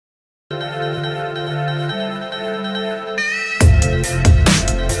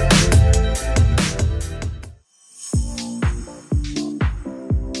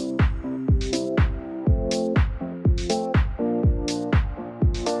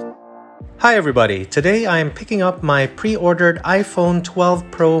Hi everybody, today I am picking up my pre-ordered iPhone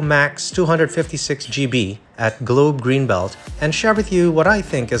 12 Pro Max 256GB at Globe Greenbelt and share with you what I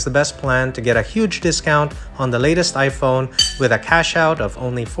think is the best plan to get a huge discount on the latest iPhone with a cash out of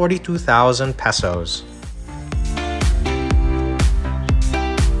only 42,000 pesos.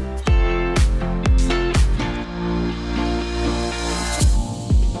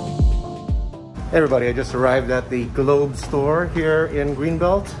 Hey everybody, I just arrived at the Globe store here in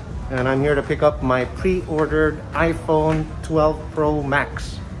Greenbelt. And I'm here to pick up my pre-ordered iPhone 12 Pro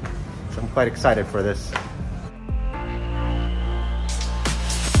Max. So I'm quite excited for this.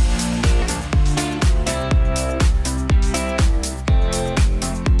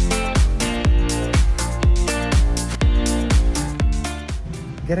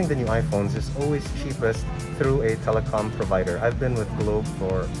 Getting the new iPhones is always cheapest through a telecom provider. I've been with Globe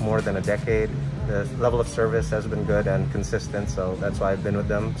for more than a decade. The level of service has been good and consistent, so that's why I've been with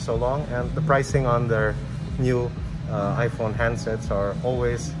them so long. And the pricing on their new iPhone handsets are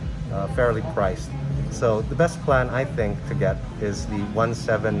always fairly priced. So the best plan I think to get is the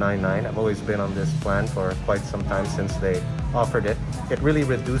 1799. I've always been on this plan for quite some time since they offered it. It really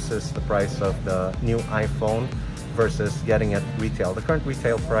reduces the price of the new iPhone versus getting it retail. The current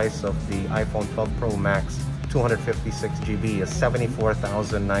retail price of the iPhone 12 Pro Max 256GB is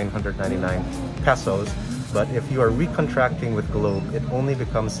 74,999 pesos, but if you are recontracting with Globe, it only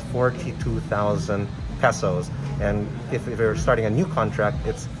becomes 42,000 pesos, and if you're starting a new contract,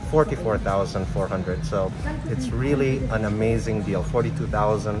 it's 44,400. So it's really an amazing deal.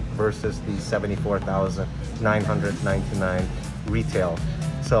 42,000 versus the 74,999 retail.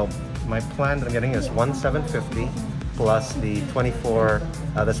 So my plan that I'm getting is 1,750 plus the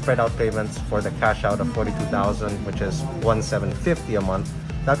the spread out payments for the cash out of 42,000, which is 1,750 a month.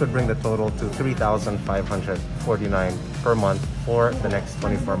 That would bring the total to 3,549 per month for the next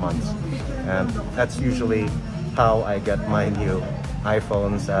 24 months. And that's usually how I get my new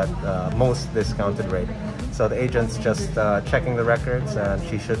iPhones at most discounted rate. So the agent's just checking the records, and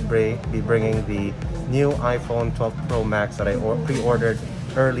she should be bringing the new iPhone 12 Pro Max that I pre-ordered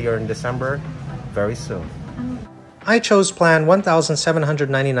earlier in December very soon. I chose plan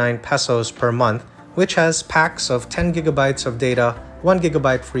 1,799 pesos per month, which has packs of 10 gigabytes of data, 1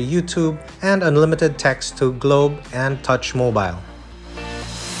 gigabyte free YouTube, and unlimited text to Globe and Touch Mobile.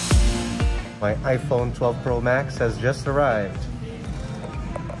 My iPhone 12 Pro Max has just arrived.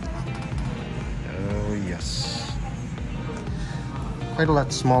 Oh yes. Quite a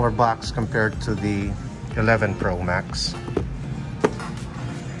lot smaller box compared to the 11 Pro Max.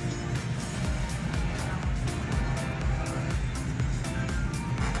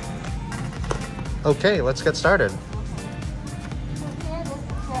 Okay, let's get started. So here, this is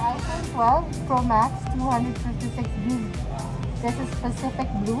your iPhone 12 Pro Max 256GB. This is Pacific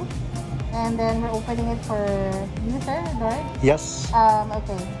Blue. And then we're opening it for you, sir, Lord? Yes. Okay. I'll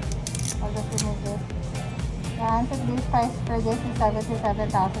just remove this. And so this price for this is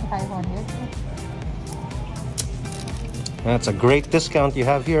 77,500. That's a great discount you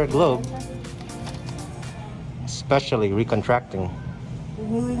have here at Globe. Especially recontracting.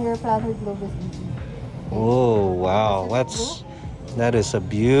 Renewing your plan with Globe is easy. Oh wow, that is a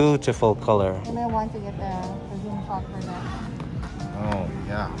beautiful color. And I want to get a zoom shot for that. Oh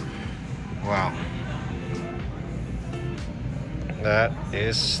yeah, wow, that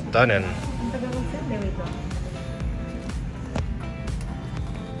is stunning.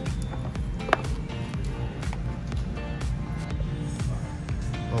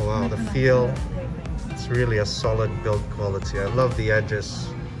 Oh wow, the feel, it's really a solid build quality. I love the edges.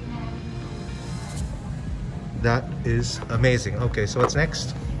 That is amazing. Okay, so what's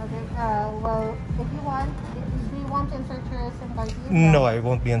next? Okay, well, if you want, do you want to insert your SIM card here? No, I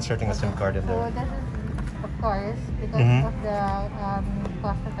won't be inserting a SIM card in there. So this is, of course, because of the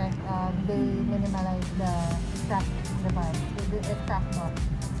cost effect, they minimalize the track device, the track box.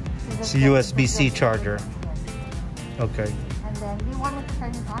 It's a USB-C charger. Yes. Okay. And then, do you want me to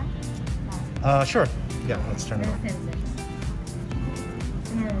turn it on? Sure. Yeah, let's turn it on.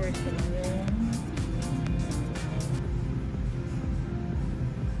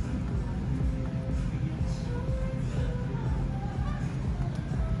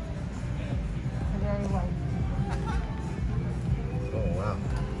 Very wide. Oh wow.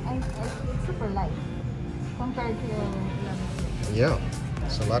 And it's super light compared to your 11. Yeah,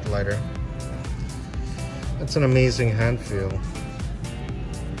 it's a lot lighter. That's an amazing hand feel.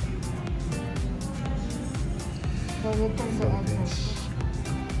 So we turn the edges.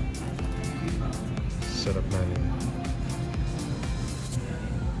 Setup menu.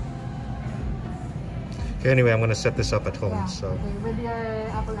 Okay, anyway, I'm gonna set this up at home. Yeah. So Okay, with your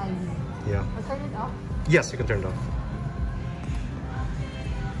Apple ID. yeah. I'll turn it off. Yes, you can turn it off.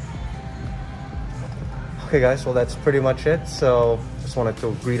 Okay guys, well that's pretty much it. So just wanted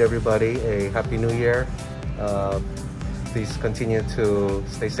to greet everybody a happy new year. Please continue to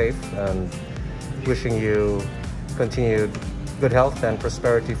stay safe and wishing you continued good health and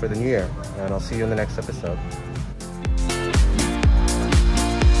prosperity for the new year. And I'll see you in the next episode.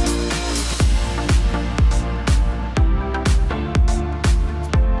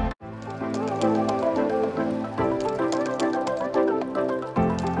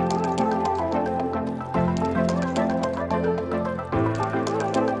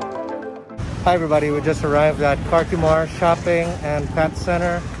 Hi everybody, we just arrived at Cartimar Shopping and Pet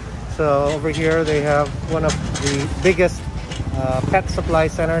Center. So over here they have one of the biggest pet supply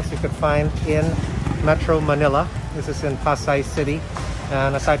centers you could find in Metro Manila. This is in Pasay City.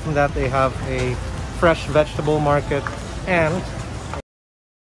 And aside from that, they have a fresh vegetable market and